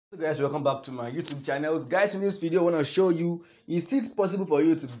So guys, welcome back to my YouTube channels. Guys, in this video I want to show you, is it possible for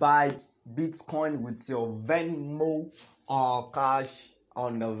you to buy Bitcoin with your Venmo or cash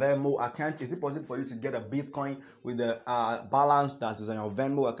on the Venmo account? Is it possible for you to get a Bitcoin with the balance that is on your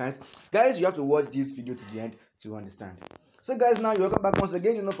Venmo account? Guys, you have to watch this video to the end to understand. So guys, now you're welcome back once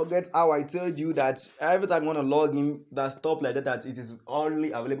again. Do not forget how I told you that every time you want to log in, that stuff like that it is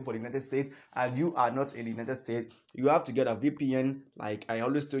only available for the United States and you are not in the United States, you have to get a VPN like I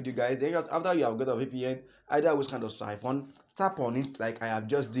always told you guys. Then after you have got a VPN, either which kind of siphon, tap on it like I have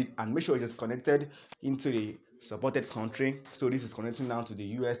just did and make sure it is connected into the supported country. So this is connecting now to the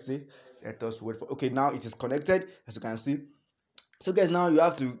USA. Let us wait for, okay, now it is connected as you can see. So guys, now you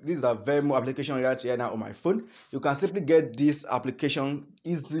have to, this is a Venmo application right here now on my phone. You can simply get this application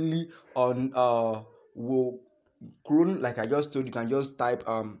easily on Chrome, like I just told you. Can just type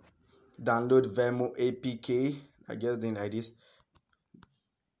download Venmo APK. I guess doing like this,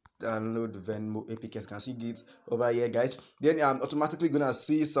 download Venmo APK. You can see it over here, guys. Then I'm automatically gonna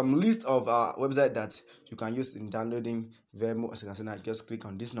see some list of website that you can use in downloading Venmo. As you can see now, just click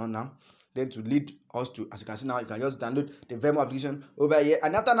on this now. Then to lead us to, as you can see now, you can just download the Venmo application over here.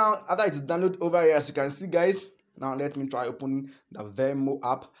 And after it is downloaded over here, as you can see, guys. Now let me try opening the Venmo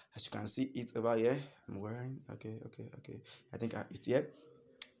app. As you can see it over here. I'm wearing okay. I think it's here.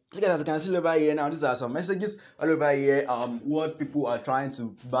 So guys, as you can see over here now, these are some messages all over here. What people are trying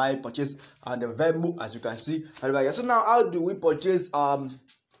to buy, purchase, and the Venmo, as you can see all over here. So now, how do we purchase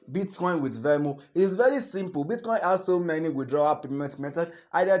Bitcoin with Venmo? It is very simple. Bitcoin has so many withdrawal payment methods,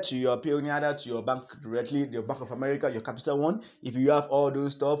 either to your Payoneer, either to your bank directly, your Bank of America, your Capital One, if you have all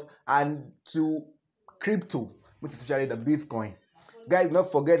those stuff, and to crypto, which is especially the Bitcoin. Guys, do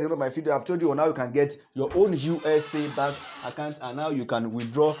not forget, my video, I've told you on how you can get your own USA bank account and now you can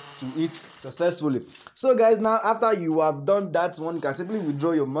withdraw to it successfully. So guys, now after you have done that one, you can simply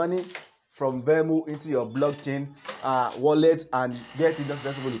withdraw your money from Venmo into your blockchain wallet and get it done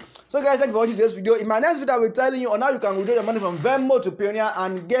successfully. So guys, thank you for watching this video. In my next video, I will be telling you on how you can withdraw your money from Venmo to Payoneer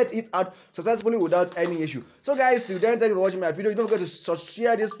and get it out successfully without any issue. So guys, till then, thank you for watching my video. Don't forget to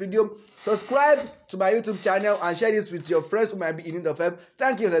share this video, subscribe to my YouTube channel, and share this with your friends who might be in need of help.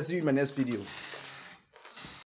 Thank you, and I'll see you in my next video.